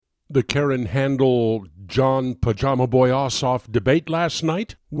The Karen Handel John Pajama Boy Ossoff debate last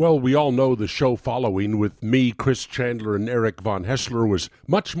night? Well, we all know the show following with me, Chris Chandler, and Eric Von Hessler was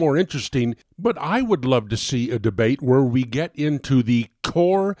much more interesting, but I would love to see a debate where we get into the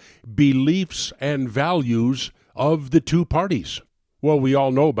core beliefs and values of the two parties. Well, we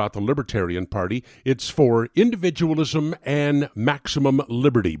all know about the Libertarian Party. It's for individualism and maximum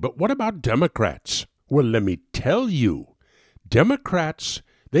liberty. But what about Democrats? Well, let me tell you, Democrats,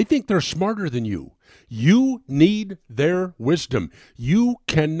 they think they're smarter than you. You need their wisdom. You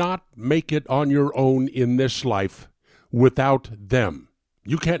cannot make it on your own in this life without them.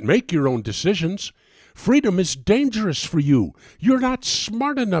 You can't make your own decisions. Freedom is dangerous for you. You're not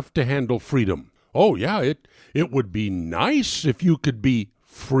smart enough to handle freedom. Oh, yeah, it would be nice if you could be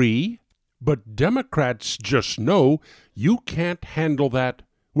free, but Democrats just know you can't handle that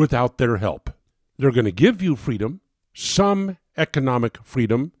without their help. They're going to give you freedom, some economic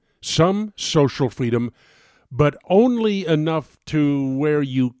freedom, some social freedom, but only enough to where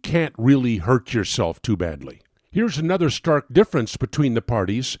you can't really hurt yourself too badly. Here's another stark difference between the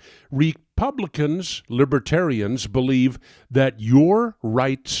parties. Republicans, libertarians, believe that your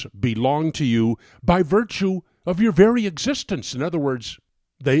rights belong to you by virtue of your very existence. In other words,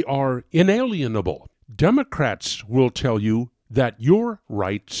 they are inalienable. Democrats will tell you that your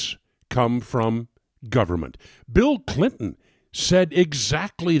rights come from government. Bill Clinton said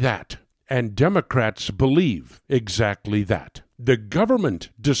exactly that, and Democrats believe exactly that. The government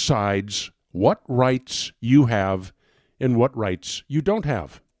decides what rights you have and what rights you don't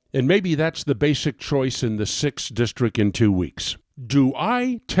have. And maybe that's the basic choice in the 6th District in 2 weeks. Do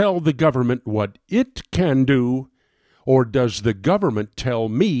I tell the government what it can do, or does the government tell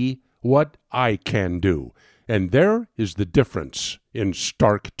me what I can do? And there is the difference in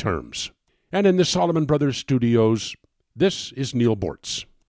stark terms. And in the Solomon Brothers studios, this is Neil Bortz.